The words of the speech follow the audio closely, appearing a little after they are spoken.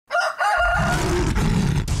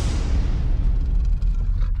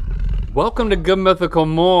Welcome to Good Mythical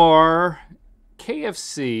More.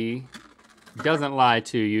 KFC doesn't lie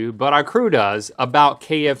to you, but our crew does about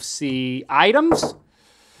KFC items.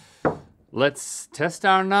 Let's test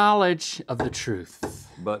our knowledge of the truth.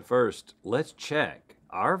 But first, let's check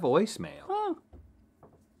our voicemail. Oh.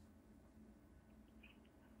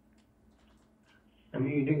 I'm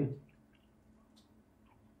eating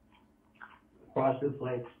Frosted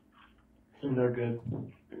Flakes, and they're good.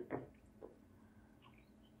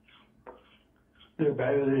 They're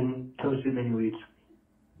better than toasted mini wheats.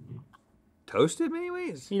 Toasted mini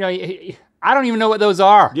wheats? You know, I don't even know what those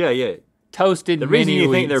are. Yeah. Toasted The mini reason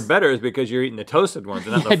you think wheats. they're better is because you're eating the toasted ones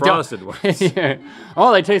and not the frosted ones. Yeah.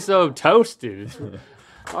 Oh, they taste so toasted.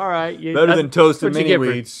 All right. Better than toasted mini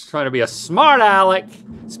wheats. Trying to be a smart aleck.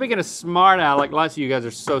 Speaking of smart aleck, lots of you guys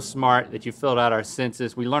are so smart that you filled out our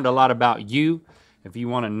census. We learned a lot about you. If you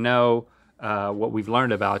want to know what we've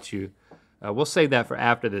learned about you, we'll save that for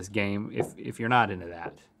after this game if you're not into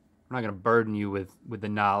that. We're not going to burden you with the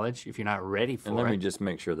knowledge if you're not ready for it. And let me just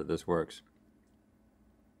make sure that this works.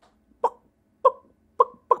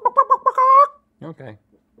 Okay.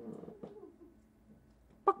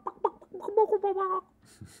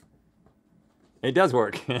 It does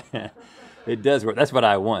work. It does work. That's what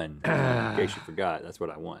I won. In case you forgot, that's what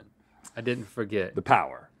I won. I didn't forget. The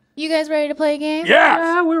power. You guys ready to play a game? Yes!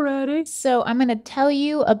 Yeah, we're ready. So I'm going to tell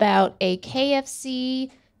you about a KFC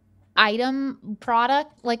item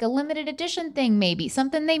product, like a limited edition thing maybe,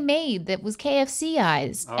 something they made that was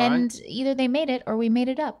KFC-ized. All And right. either they made it or we made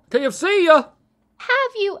it up. KFC ya!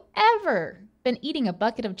 Have you ever been eating a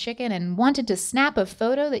bucket of chicken and wanted to snap a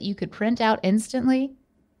photo that you could print out instantly?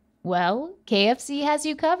 Well, KFC has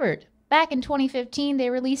you covered. Back in 2015, they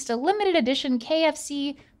released a limited edition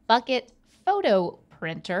KFC bucket photo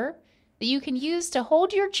printer that you can use to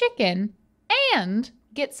hold your chicken and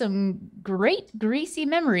get some great greasy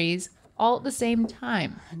memories all at the same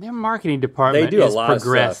time. Their marketing department They do a is lot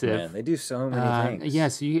progressive. of stuff, man. They do so many things.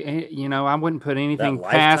 Yes, you know, I wouldn't put anything That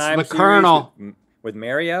past Lifetime the series Colonel. with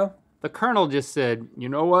Mario. The Colonel just said, you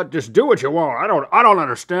know what? Just do what you want. I don't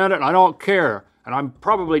understand it, and I don't care, and I'm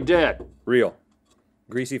probably dead. Real.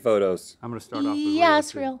 Greasy photos. I'm gonna start off with Yeah,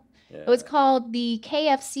 it's too. real. Yeah. It was called the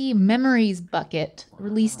KFC Memories Bucket,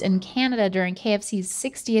 released in Canada during KFC's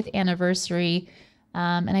 60th anniversary.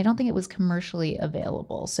 And I don't think it was commercially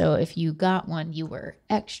available. So if you got one, you were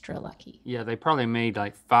extra lucky. Yeah, they probably made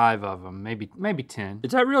like 5 of them, maybe 10.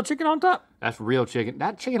 Is that real chicken on top? That's real chicken.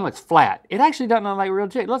 That chicken looks flat. It actually doesn't look like real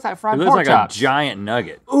chicken. It looks like fried It looks pork like chops. a giant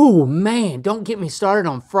nugget. Ooh, man, don't get me started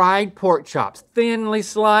on fried pork chops. Thinly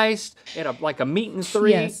sliced, like a meat and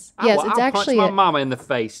 3. Yes. Yes, it's I'll actually punch my mama in the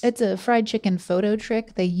face. It's a fried chicken photo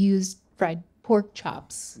trick. They used fried pork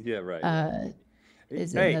chops. Yeah, right.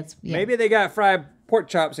 Yeah. Maybe they got fried pork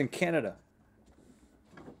chops in Canada.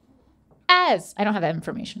 I don't have that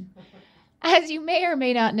information. As you may or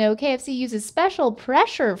may not know, KFC uses special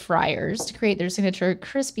pressure fryers to create their signature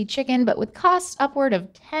crispy chicken, but with costs upward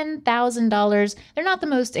of $10,000, they're not the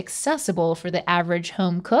most accessible for the average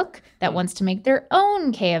home cook that wants to make their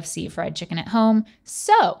own KFC fried chicken at home.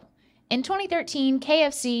 So, in 2013,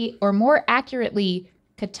 KFC, or more accurately,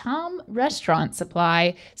 Katam Restaurant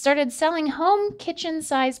Supply, started selling home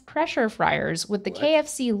kitchen-sized pressure fryers with the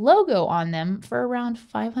KFC logo on them for around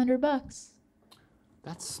 $500.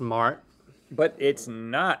 That's smart. But it's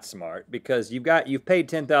not smart because you've paid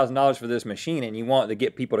 $10,000 for this machine and you want to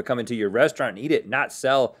get people to come into your restaurant and eat it, not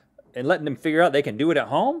sell and letting them figure out they can do it at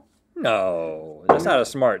home? No, that's not a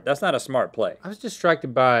smart play. I was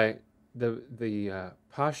distracted by the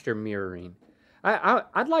posture mirroring.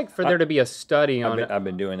 I'd like for there to be a study on I've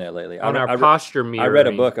been doing that lately. on our posture mirroring. I read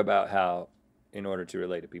a book about how, in order to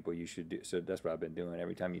relate to people, you should do. So that's what I've been doing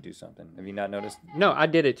every time you do something. Have you not noticed? No, I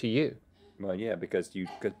did it to you. Well, yeah, because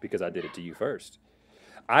I did it to you first.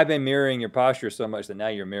 I've been mirroring your posture so much that now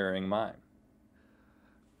you're mirroring mine.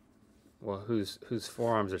 Well, whose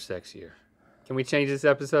forearms are sexier? Can we change this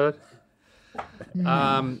episode?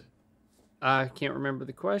 I can't remember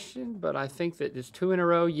the question, but I think that it's 2 in a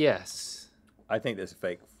row. Yes. I think this is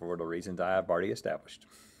fake for the reasons I have already established.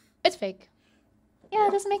 It's fake. Yeah,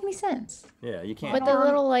 it doesn't make any sense. Yeah, you can't. But the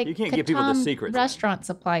little you can't give people the Katam secrets. restaurant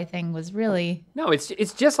supply thing was really No, it's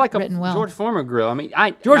just like a Written well. George Foreman grill. I mean,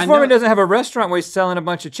 George I Foreman know- doesn't have a restaurant where he's selling a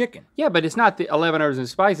bunch of chicken. Yeah, but it's not the 11 herbs and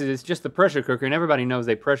spices. It's just the pressure cooker, and everybody knows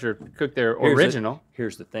they pressure cook their original.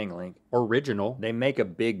 Here's the thing, Link. Original. They make a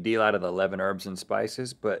big deal out of the 11 herbs and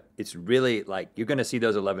spices, but it's really like you're going to see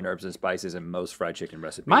those 11 herbs and spices in most fried chicken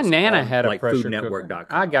recipes. My Nana on, had a like pressure foodnetwork.com.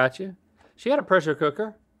 cooker. I got you. She had a pressure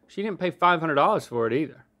cooker. She didn't pay $500 for it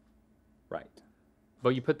either. Right. But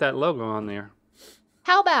you put that logo on there.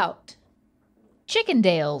 How about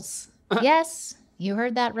Chickendales? Yes, you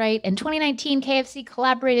heard that right. In 2019, KFC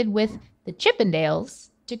collaborated with the Chippendales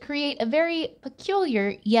to create a very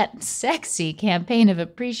peculiar yet sexy campaign of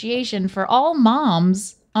appreciation for all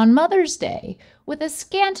moms on Mother's Day. With a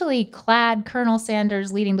scantily clad Colonel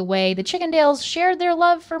Sanders leading the way, the Chickendales shared their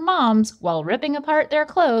love for moms while ripping apart their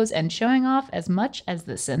clothes and showing off as much as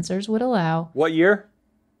the censors would allow. What year?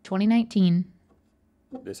 2019.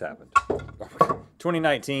 This happened.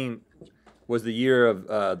 2019 was the year of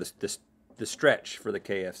the stretch for the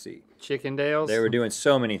KFC. Chickendales. They were doing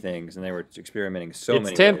so many things, and they were experimenting so many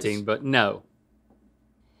It's tempting, ways. but no.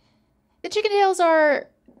 The Chickendales are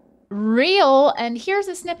real, and here's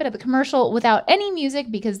a snippet of the commercial without any music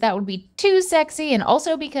because that would be too sexy, and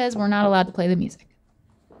also because we're not allowed to play the music.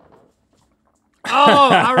 Oh,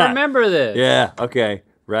 I remember this. Yeah, okay,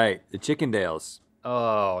 right. The Chickendales.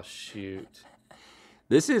 Oh, shoot.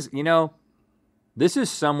 This is, this is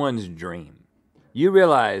someone's dream. You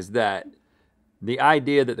realize that the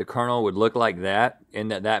idea that the Colonel would look like that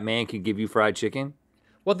and that man could give you fried chicken?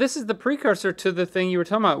 Well, this is the precursor to the thing you were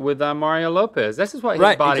talking about with Mario Lopez. This is what his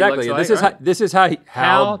Right, body exactly. looks like. This is how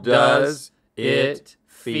How does it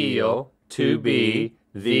feel to be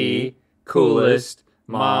the coolest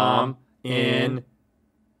mom in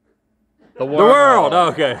the world? the world? Oh,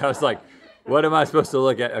 okay, I was like, what am I supposed to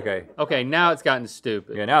look at? Okay, Okay, now it's gotten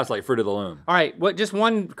stupid. now it's like Fruit of the Loom. All right, just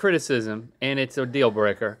one criticism, and it's a deal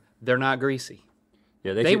breaker. They're not greasy.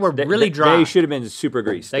 Yeah, They were really dry. They should have been super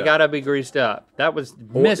greased. They up. gotta be greased up. That was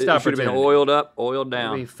missed Should have been opportunity. oiled up, oiled Be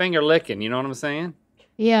down. finger licking, you know what I'm saying?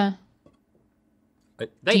 Yeah. They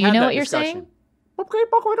Do you had know that what you're discussion. saying?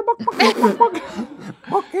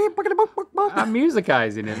 I'm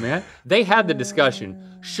musicizing it, man. They had the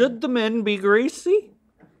discussion. Should the men be greasy?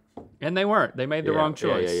 And they weren't. They made the wrong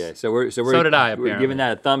choice. Yeah. So So did I, We're apparently. giving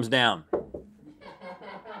that a thumbs down.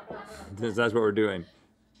 That's what we're doing.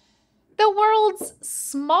 The world's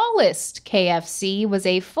smallest KFC was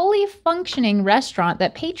a fully functioning restaurant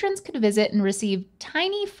that patrons could visit and receive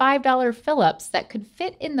tiny $5 fill-ups that could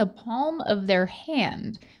fit in the palm of their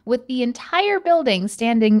hand. With the entire building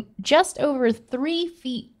standing just over 3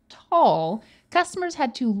 feet tall, customers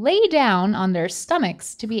had to lay down on their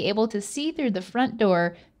stomachs to be able to see through the front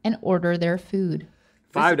door and order their food.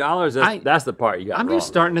 $5, that's the part you got I'm wrong. just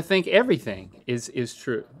starting to think everything is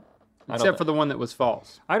true. don't Except for the one that was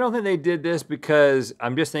false. I don't think they did this because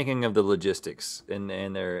I'm just thinking of the logistics, and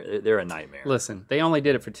they're a nightmare. Listen, they only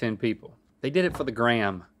did it for 10 people. They did it for the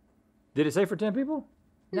gram. Did it say for 10 people?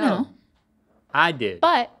 No. I did.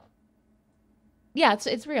 But, yeah,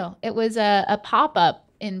 it's real. It was a pop-up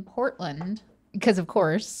in Portland, because of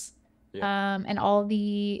course. Yeah. And all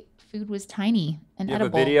the food was tiny and You have a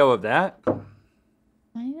edible. video of that?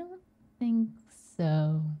 I don't think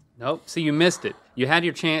so. Nope. See, you missed it. You had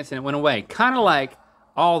your chance and it went away. Kind of like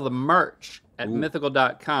all the merch at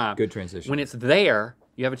mythical.com. Good transition. When it's there,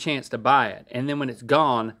 you have a chance to buy it. And then when it's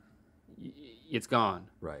gone, it's gone.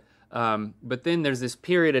 Right. But then there's this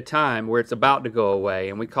period of time where it's about to go away.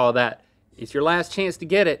 And we call that, it's your last chance to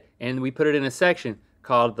get it. And we put it in a section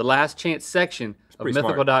called the last chance section of pretty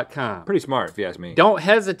smart. mythical.com. Pretty smart, if you ask me. Don't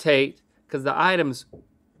hesitate because the items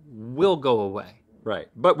will go away. Right.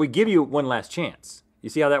 But we give you one last chance. You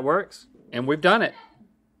see how that works? And we've done it.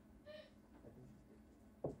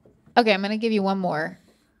 Okay, I'm going to give you one more.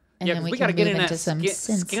 And Yeah, then 'cause we we can got to get move in into that some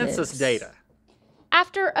census census data.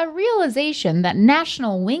 After a realization that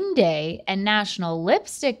National Wing Day and National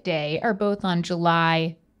Lipstick Day are both on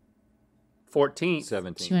July 14th.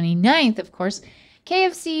 17. 29th, of course,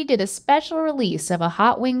 KFC did a special release of a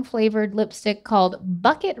hot wing flavored lipstick called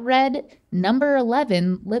Bucket Red Number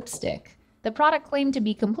 11 lipstick. The product claimed to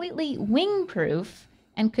be completely wing proof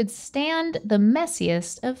and could stand the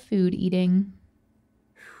messiest of food eating.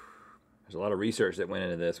 There's a lot of research that went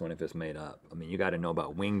into this one if it's made up. I mean, you got to know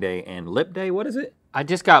about Wing Day and Lip Day. What is it? I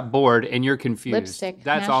just got bored and you're confused. Lipstick,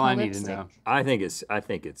 That's all I national need to lipstick. know. I think it's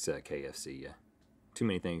KFC, yeah. Too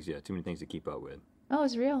many things to keep up with. Oh,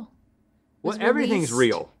 it's real. It Well, was everything's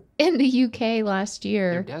released real. in the UK last They're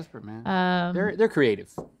year. desperate, man. Um, They're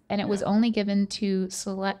creative. and it was only given to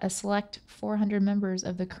a select 400 members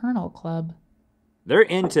of the Colonel Club. They're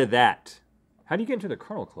into that. How do you get into the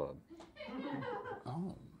Colonel Club?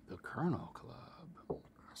 Oh, the Colonel Club.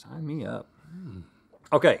 Sign me up.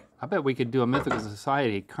 Okay. I bet we could do a Mythical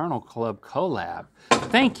Society Colonel Club collab.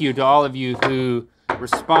 Thank you to all of you who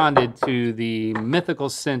responded to the Mythical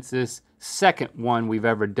Census, second one we've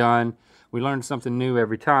ever done. We learn something new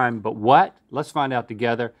every time, but what? Let's find out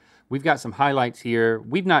together. We've got some highlights here.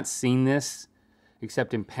 We've not seen this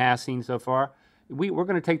except in passing so far. We're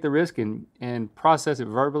going to take the risk and process it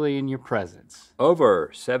verbally in your presence.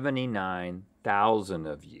 Over 79,000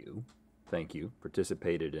 of you thank you,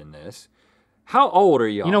 participated in this. How old are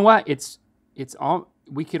y'all? You know what? It's all.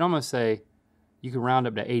 We could almost say, you could round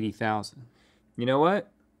up to 80,000. You know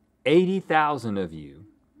what? 80,000 of you,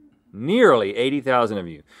 nearly 80,000 of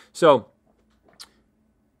you. So,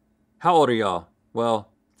 how old are y'all? Well,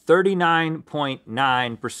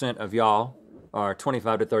 39.9% of y'all are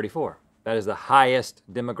 25 to 34. That is the highest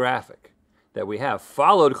demographic that we have,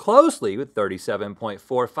 followed closely with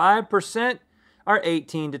 37.45% are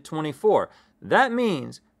 18 to 24. That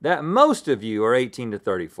means that most of you are 18 to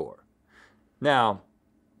 34. Now,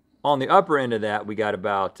 on the upper end of that, we got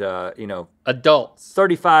about, Adults.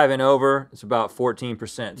 35 and over. It's about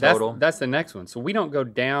 14% total. That's the next one. So we don't go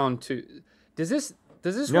down to. Does this?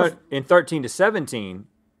 No, in 13 to 17,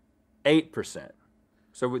 8%.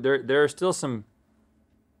 So there are still some.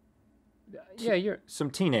 Yeah,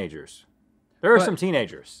 some teenagers. There are some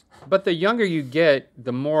teenagers. But the younger you get,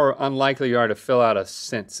 the more unlikely you are to fill out a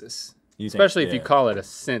census. Especially if you call it a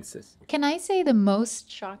census. Can I say the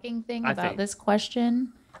most shocking thing about this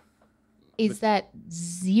question is that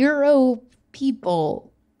 0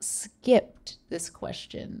 people skipped this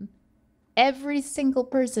question. Every single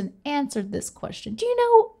person answered this question. Do you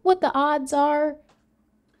know what the odds are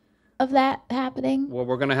of that happening? Well,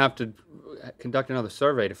 we're going to have to conduct another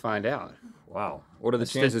survey to find out. Wow. What are the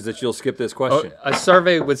chances that you'll skip this question? A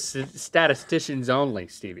survey with statisticians only,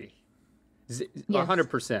 Stevie.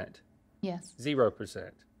 100%. Yes.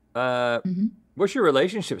 0%. What's your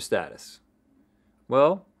relationship status?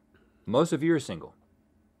 Well, most of you are single.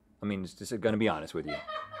 I mean, it's just going to be honest with you.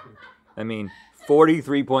 I mean,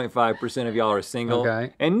 43.5% of y'all are single.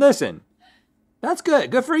 Okay. And listen, that's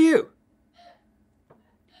good. Good for you.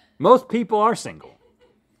 Most people are single.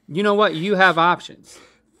 You know what? You have options.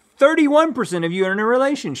 31% of you are in a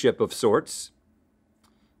relationship of sorts.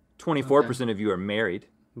 24% of you are married.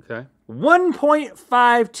 Okay.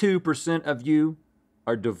 1.52% of you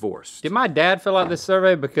are divorced. Did my dad fill out this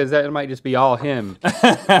survey? Because that might just be all him.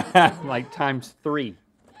 Like times 3.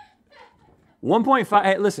 1.5.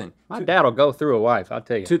 Hey, listen. My dad will go through a wife, I'll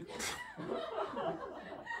tell you.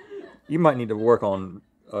 You might need to work on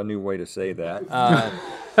a new way to say that.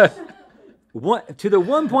 To the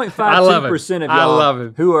 1.52% of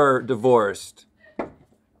y'all who are divorced,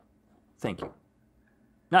 thank you.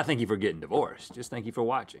 Not thank you for getting divorced. Just thank you for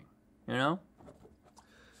watching. You know.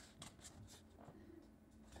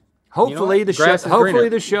 Hopefully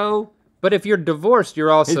the show. But if you're divorced,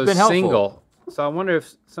 you're also been single. helpful. So I wonder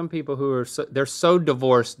if some people who are they're so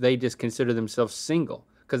divorced they just consider themselves single.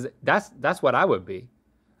 Because that's what I would be.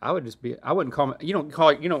 I would just be. I wouldn't call. You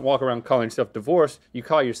don't walk around calling yourself divorced. You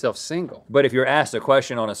call yourself single. But if you're asked a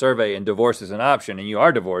question on a survey and divorce is an option, and you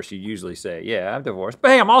are divorced, you usually say, "Yeah, I'm divorced." But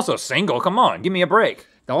hey, I'm also single. Come on, give me a break.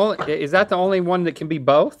 Is that the only one that can be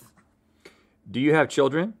both? Do you have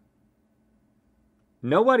children?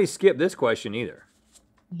 Nobody skipped this question either.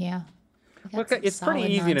 Yeah. Look, it's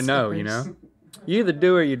pretty easy to know, you know. You either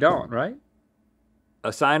do or you don't, right?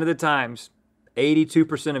 A sign of the times.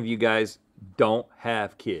 82% of you guys don't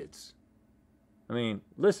have kids. I mean,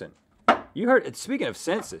 listen. You heard. Speaking of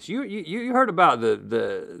census, you heard about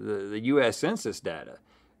the U.S. Census data.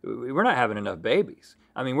 We're not having enough babies.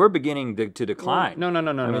 I mean, we're beginning to decline. No.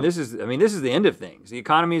 I mean, this is the end of things. The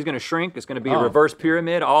economy is going to shrink. It's going to be a reverse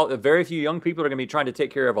pyramid. Very few young people are going to be trying to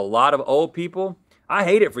take care of a lot of old people. I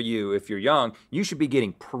hate it for you if you're young. You should be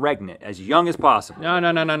getting pregnant as young as possible.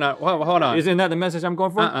 No. Well, hold on. Isn't that the message I'm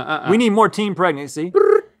going for? We need more teen pregnancy.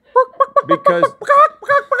 Because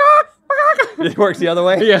it works the other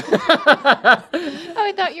way? Yeah.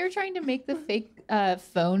 I thought you were trying to make the fake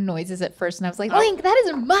phone noises at first, and I was like, Link, that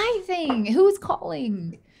isn't my thing. Who's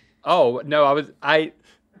calling? Oh, no,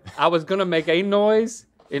 I was going to make a noise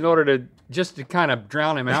in order to kind of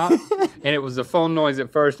drown him out, and it was a phone noise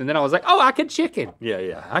at first, and then I was like, oh, I could chicken.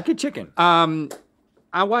 Yeah, I could chicken.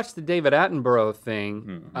 I watched the David Attenborough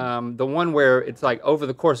thing, the one where it's like over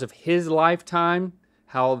the course of his lifetime,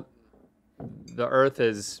 how the earth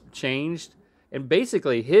has changed. And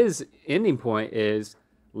basically his ending point is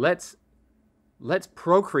let's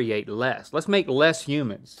procreate less. Let's make less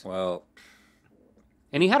humans. Well,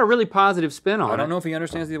 and he had a really positive spin on it. I don't know if he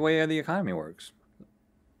understands the way the economy works.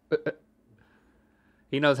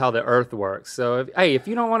 He knows how the earth works. So if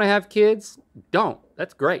you don't want to have kids, don't.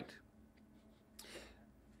 That's great.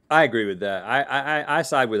 I agree with that. I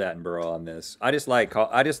side with Attenborough on this. I just like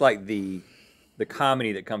the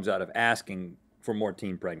comedy that comes out of asking for more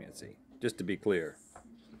teen pregnancy. Just to be clear.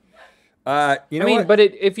 But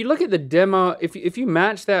if you look at the demo, if you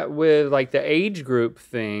match that with like the age group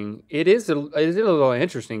thing, it is a little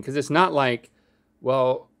interesting because it's not like,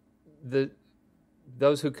 well, the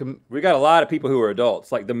those who We got a lot of people who are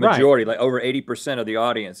adults. Like the Right. majority, like over 80% of the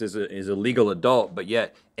audience is a legal adult, but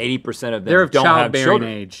yet 80% of them they're of don't have childbearing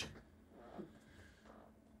children. age.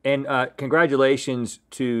 And congratulations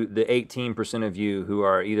to the 18% of you who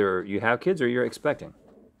are either you have kids or you're expecting.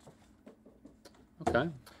 Okay.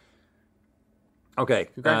 Okay.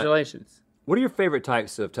 Congratulations. What are your favorite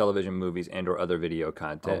types of television, movies, and/or other video Oh,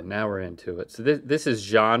 content? now we're into it. So this is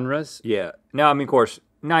genres. Yeah. Now, I mean, of course,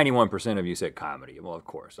 91% of you said comedy. Well, of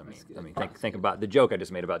course. I mean, think about the joke I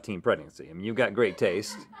just made about teen pregnancy. I mean, you've got great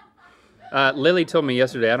taste. Lily told me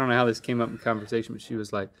yesterday, I don't know how this came up in conversation, but she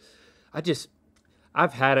was like,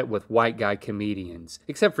 I've had it with white guy comedians,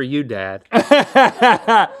 except for you, Dad.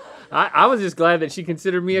 I was just glad that she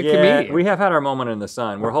considered me a comedian. We have had our moment in the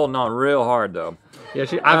sun. We're holding on real hard, though. Yeah,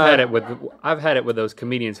 I've had it with those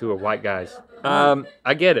comedians who are white guys.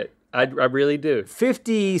 I get it. I really do.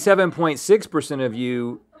 57.6% of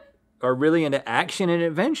you are really into action and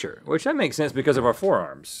adventure, which that makes sense because of our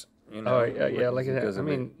forearms. You know, Oh yeah, look at that. because I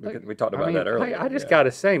mean, we talked about that earlier. I just gotta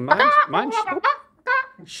say, mine's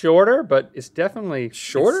shorter, but it's definitely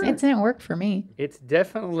Shorter? It didn't work for me. It's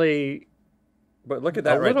definitely But look at a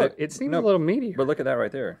that right little. there. It seems No, a little meatier. But look at that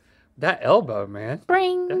right there. That elbow, man.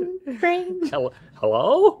 Bring, bring.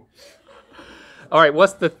 Hello? All right,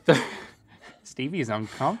 what's the third? Stevie's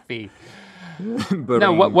uncomfy.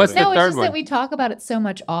 No, what's the No, it's third just one? that we talk about it so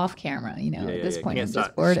much off camera. You know, at this point, I'm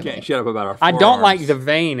just bored of Can't it. shut up about our I don't like forearms. the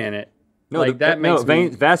vein in it. No, like that makes me.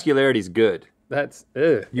 vascularity is good. That's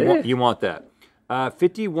ugh. You want that.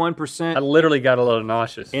 51% I literally got a little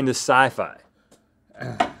nauseous. into sci-fi.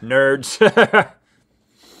 Nerds.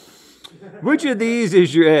 Which of these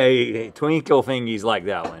is your twinkle fingies like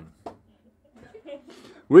that one?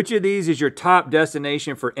 Which of these is your top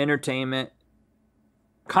destination for entertainment,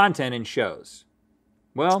 content, and shows?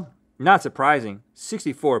 Well, not surprising,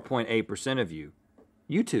 64.8% of you,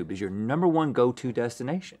 YouTube is your #1 go-to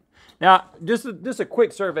destination. Now, just a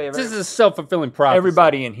quick survey of This is a self-fulfilling prophecy.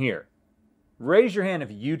 everybody in here. Raise your hand if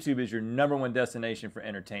YouTube is your #1 destination for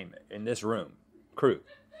entertainment in this room, crew.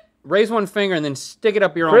 Raise one finger and then stick it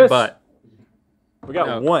up your own Chris? butt. We got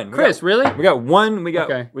No. one. Chris, really? We got one. We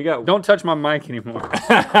got. Okay. We got. Don't touch my mic anymore.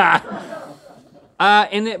 But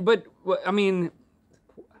I mean,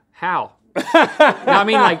 how? No, I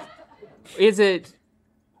mean, like, is it?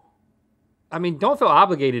 I mean, don't feel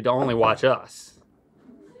obligated to only watch us.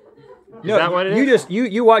 Is that what it you is? just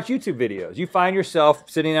you watch YouTube videos. You find yourself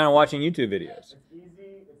sitting down and watching YouTube videos. It's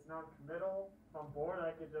easy. It's not committal. If I'm bored,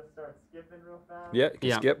 I can just start skipping real fast. Yeah, you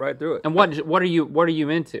Yeah. skip right through it. And what are you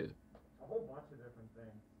into? A whole bunch of different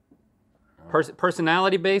things.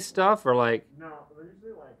 Personality-based stuff or like No, they're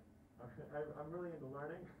usually like, I'm really into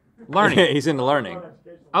learning. learning? He's into learning.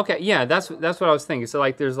 Okay, yeah, that's what I was thinking. So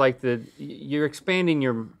like, there's like you're expanding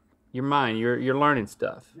your mind. You're learning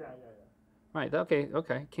stuff. Yeah. Right. Okay.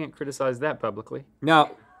 Can't criticize that publicly.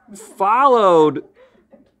 Now, followed.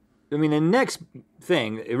 I mean, the next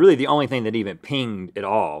thing, really the only thing that even pinged at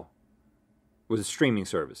all, was streaming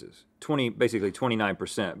services. Basically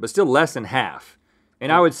 29%, but still less than half.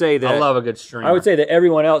 And I would say that I love a good streamer. I would say that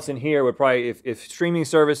everyone else in here would probably, if streaming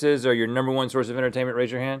services are your #1 source of entertainment,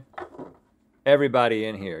 raise your hand. Everybody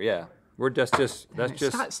in here, yeah. We're that's just.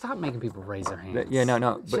 Stop making people raise their hands. Yeah,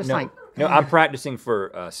 no. It's But just no, like, no, I'm practicing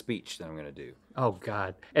for speech that I'm going to do. oh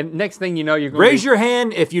God. And next thing you know, you're going Raise your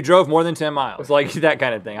hand if you drove more than 10 miles, like that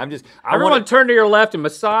kind of thing. I Everyone want turn to your left and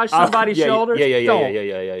massage somebody's shoulders. Yeah.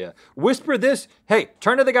 Don't. Whisper this. Hey,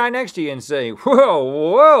 turn to the guy next to you and say,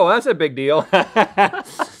 "Whoa, that's a big deal." that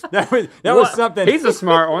was something. He's a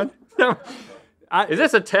smart one. Is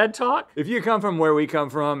this a TED Talk? If you come from where we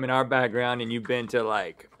come from in our background and you've been to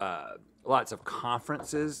like lots of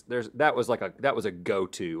conferences, that was a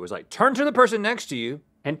go-to. It was like, turn to the person next to you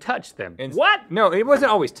And touch them. and What? No, it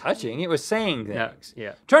wasn't always touching. It was saying things.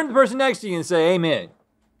 Yeah. Turn to the person next to you and say, "Amen."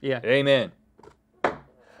 Yeah. Amen.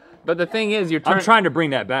 But the thing is, I'm trying to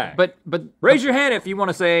bring that back. But raise your hand if you want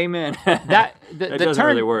to say amen. that doesn't turn,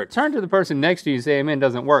 really work. Turn to the person next to you and say amen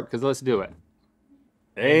doesn't work because let's do it.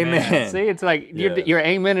 Amen. See, it's like Yeah. you're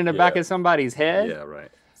amen in the back Yeah. of somebody's head. Yeah,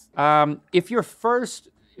 right. If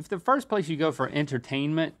the first place you go for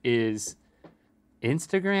entertainment is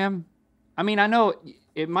Instagram, I mean, I know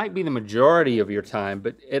it might be the majority of your time,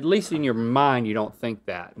 but at least in your mind, you don't think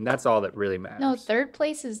that, and that's all that really matters. No, third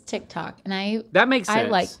place is TikTok, and that makes sense. I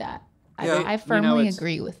like that. Yeah. I firmly it's-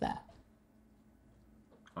 agree with that.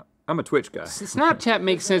 I'm a Twitch guy. Snapchat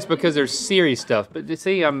makes sense because there's serious stuff, but you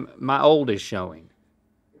see, my old is showing.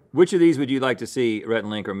 Which of these would you like to see Rhett and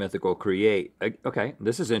Link or Mythical create? Okay,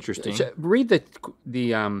 this is interesting. Read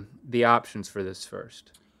the options for this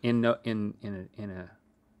first in a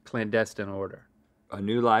clandestine order. a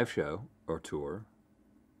new live show or tour,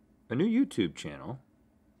 a new YouTube channel,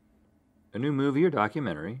 a new movie or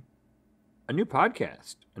documentary, a new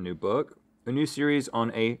podcast, a new book, a new series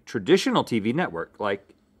on a traditional TV network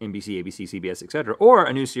like NBC, ABC, CBS, etc., or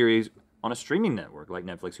a new series on a streaming network like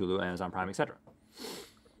Netflix, Hulu, Amazon Prime, etc.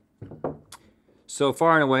 So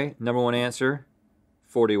far and away, number one answer,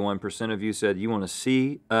 41% of you said you want to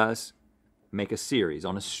see us make a series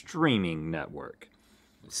on a streaming network.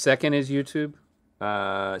 Second is YouTube.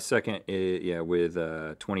 Second is, with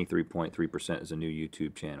 23.3% is a new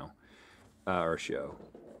YouTube channel or show.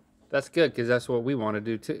 That's good because that's what we want to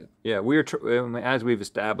do too. Yeah, we're as we've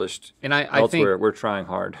established. And I elsewhere, think we're trying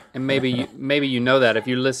hard. And maybe you know that if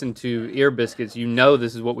you listen to Ear Biscuits, you know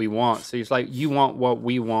this is what we want. So it's like you want what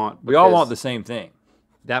we want. We all want the same thing.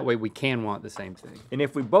 That way we can want the same thing. And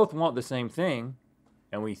if we both want the same thing,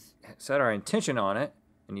 and we set our intention on it,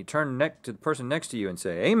 and you turn to the person next to you and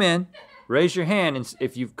say, "Amen," raise your hand, and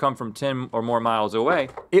if you've come from 10 or more miles away,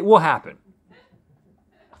 it will happen.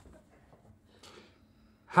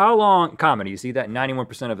 How long, comedy, you see that?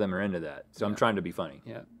 91% of them are into that. So I'm trying to be funny.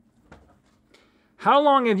 Yeah. How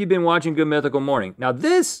long have you been watching Good Mythical Morning? Now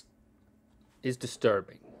this is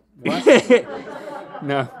disturbing. What?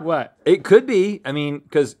 No, what? It could be,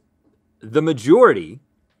 because the majority,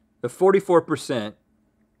 the 44%,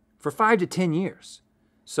 for 5 to 10 years.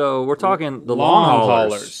 So we're talking the long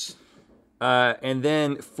haulers. And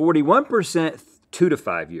then 41%, 2 to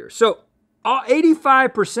 5 years. So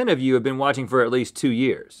 85% of you have been watching for at least 2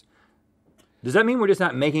 years. Does that mean we're just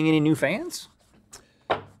not making any new fans?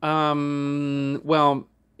 Well,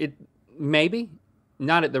 it maybe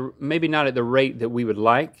not at the rate that we would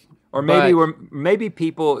like, or maybe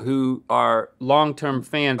people who are long-term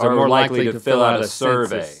fans are more likely to fill out a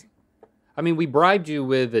survey. Census. I mean, we bribed you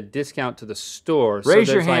with a discount to the store. Raise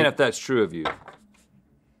your hand if that's true of you.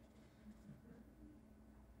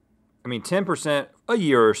 10% a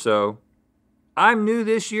year or so. I'm new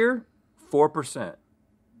this year, 4%.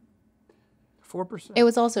 4%. It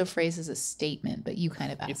was also phrased as a statement, but you kind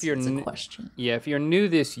of asked it's a question. Yeah, if you're new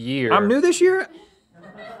this year. I'm new this year?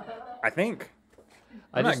 I think.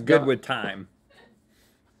 I'm not good with time.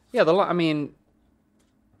 Yeah,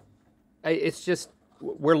 it's just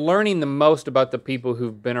we're learning the most about the people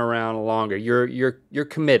who've been around longer. You're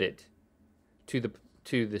committed to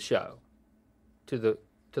the show, to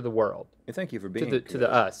the world. Thank you for being to the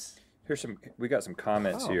us. We got some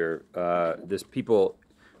comments here.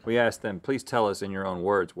 We asked them, please tell us in your own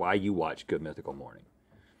words why you watch Good Mythical Morning.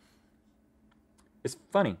 It's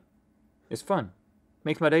funny. It's fun.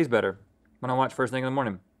 Makes my days better when I watch first thing in the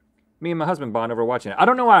morning. Me and my husband bond over watching it. I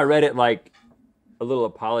don't know why I read it like a little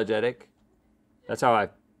apologetic. That's how I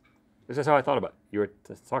thought about it. You were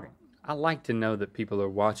talking. I like to know that people are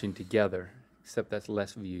watching together, except that's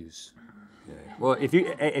less views. Yeah. Well, if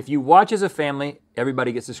you watch as a family,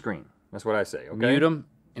 everybody gets a screen. That's what I say, okay? Mute them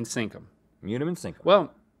and sync them. Mute them and sync them.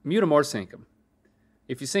 Well, mute them or sync them.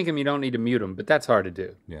 If you sync them, you don't need to mute them, but that's hard to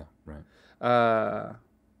do. Yeah, right.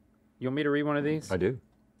 You want me to read one of these? I do.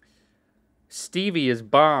 Stevie is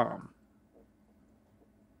bomb.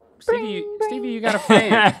 Stevie, you got a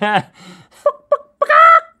fan.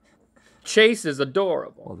 Chase is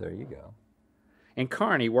adorable. Well, there you go. And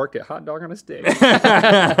Carney worked at Hot Dog on a Stick.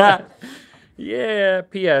 Yeah,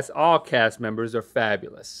 P.S. All cast members are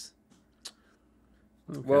fabulous.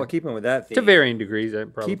 Okay. Well, keeping with that theme. To varying degrees,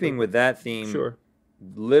 probably. Keeping with that theme, sure.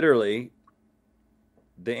 Literally,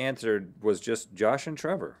 the answer was just Josh and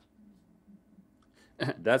Trevor.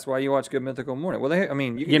 That's why you watch Good Mythical Morning. Well,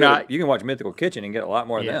 you can watch Mythical Kitchen and get a lot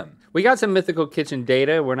more of them. We got some Mythical Kitchen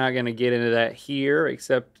data. We're not going to get into that here,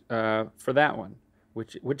 except for that one,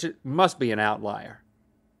 which must be an outlier.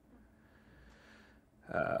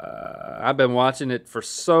 I've been watching it for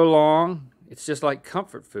so long. It's just like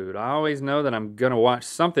comfort food. I always know that I'm going to watch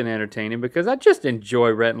something entertaining because I just enjoy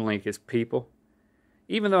Rhett and Link as people.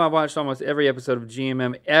 Even though I've watched almost every episode of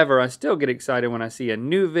GMM ever, I still get excited when I see a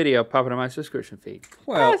new video popping on my subscription feed.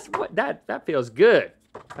 Well, that feels good.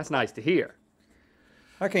 That's nice to hear.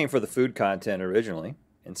 I came for the food content originally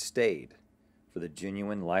and stayed for the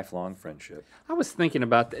genuine lifelong friendship. I was thinking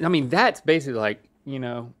about that. I mean, that's basically like,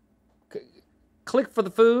 click for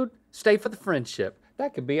the food, stay for the friendship.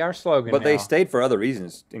 That could be our slogan. But they stayed for other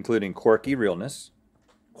reasons, including quirky realness.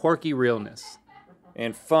 Quirky realness.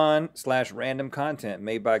 And fun/random content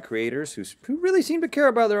made by creators who really seem to care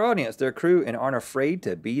about their audience, their crew, and aren't afraid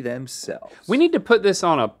to be themselves. We need to put this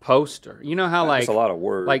on a poster. You know how that's a lot of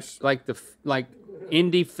words. Like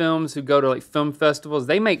indie films who go to like film festivals,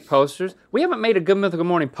 they make posters. We haven't made a Good Mythical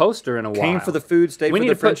Morning poster in a while. Came for the food, stayed for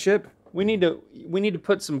the friendship. We need to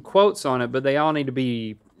put some quotes on it, but they all need to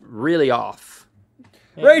be really off.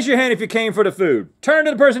 Raise your hand if you came for the food. Turn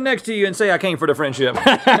to the person next to you and say, I came for the friendship.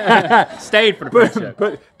 Stayed for the friendship.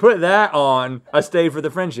 Put that on, I stayed for the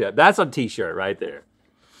friendship. That's a t-shirt right there.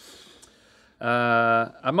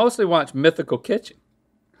 I mostly watch Mythical Kitchen.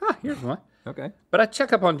 Here's one. Okay. But I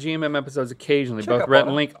check up on GMM episodes occasionally. Check Both up Rhett on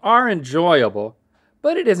and them. Link are enjoyable,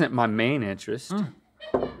 but it isn't my main interest.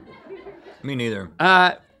 Me neither.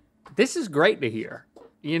 This is great to hear.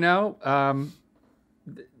 You know,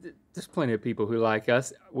 there's plenty of people who like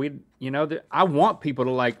us. I want people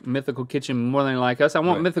to like Mythical Kitchen more than they like us. I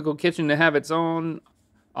want Right. Mythical Kitchen to have its own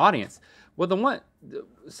audience. Well,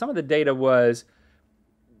 some of the data was,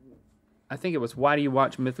 I think it was, why do you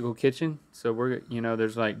watch Mythical Kitchen? So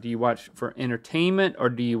there's like, do you watch for entertainment or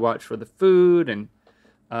do you watch for the food and,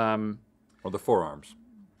 Or the forearms.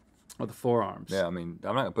 or the forearms? Yeah, I mean,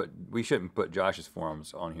 we shouldn't put Josh's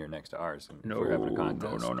forearms on here next to ours. If we're having a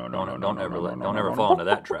contest. Don't ever fall into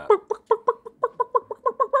that trap.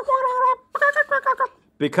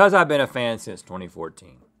 Because I've been a fan since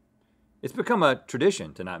 2014, it's become a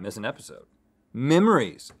tradition to not miss an episode.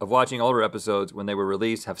 Memories of watching older episodes when they were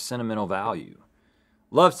released have sentimental value.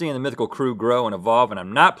 Love seeing the Mythical crew grow and evolve, and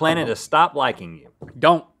I'm not planning to stop liking you.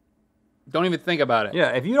 Don't even think about it.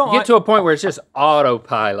 Yeah, if you don't Get to a point where it's just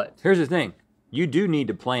autopilot. Here's the thing. You do need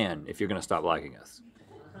to plan if you're going to stop liking us.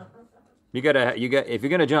 If you're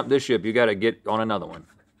going to jump this ship, you got to get on another one.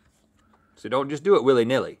 So don't just do it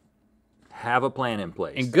willy-nilly. Have a plan in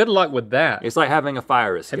place. And good luck with that. It's like having a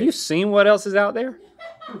fire escape. Have you seen what else is out there?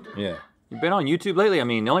 Yeah. You've been on YouTube lately? I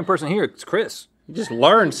mean, the only person here is Chris. You just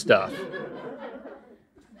learn stuff.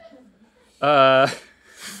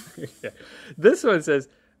 This one says,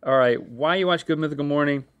 all right, why you watch Good Mythical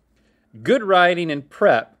Morning? Good writing and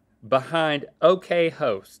prep behind okay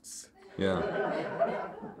hosts. Yeah.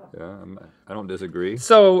 Yeah, I don't disagree.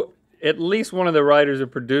 So at least one of the writers or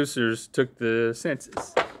producers took the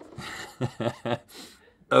census.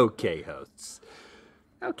 Okay, hosts.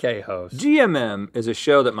 Okay, host. GMM is a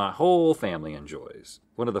show that my whole family enjoys.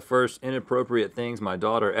 One of the first inappropriate things my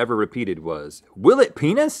daughter ever repeated was, "Will it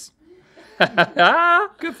penis?"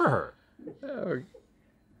 Good for her. Oh.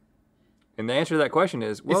 And the answer to that question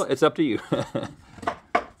is, well, it's up to you.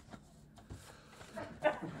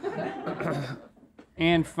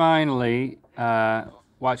 And finally,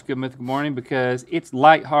 watch Good Mythical Morning because it's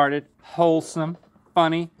lighthearted, wholesome,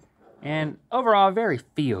 funny, and overall very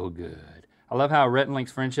feel-good. I love how Rhett and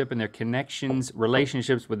Link's friendship and their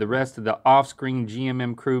relationships with the rest of the off-screen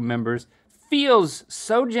GMM crew members feels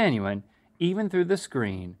so genuine, even through the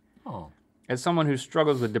screen. Oh. As someone who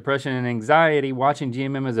struggles with depression and anxiety, watching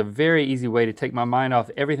GMM is a very easy way to take my mind off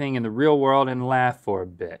everything in the real world and laugh for a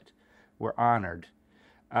bit. We're honored.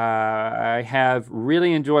 I have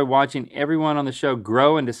really enjoyed watching everyone on the show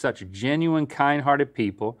grow into such genuine, kind-hearted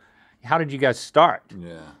people. How did you guys start?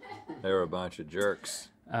 Yeah, they were a bunch of jerks.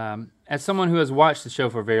 As someone who has watched the show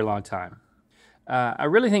for a very long time, I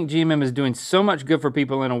really think GMM is doing so much good for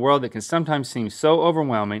people in a world that can sometimes seem so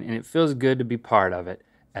overwhelming, and it feels good to be part of it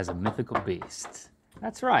as a mythical beast.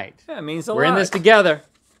 That's right. Yeah, it means a lot. We're in this together.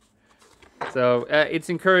 So it's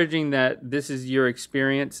encouraging that this is your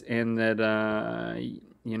experience and that,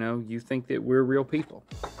 you think that we're real people.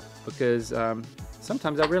 Because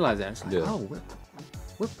sometimes I realize that. It's like, Yeah. oh,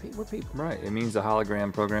 we're people. Right, it means the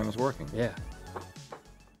hologram program is working. Yeah.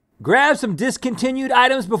 Grab some discontinued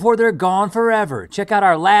items before they're gone forever. Check out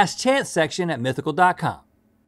our last chance section at mythical.com.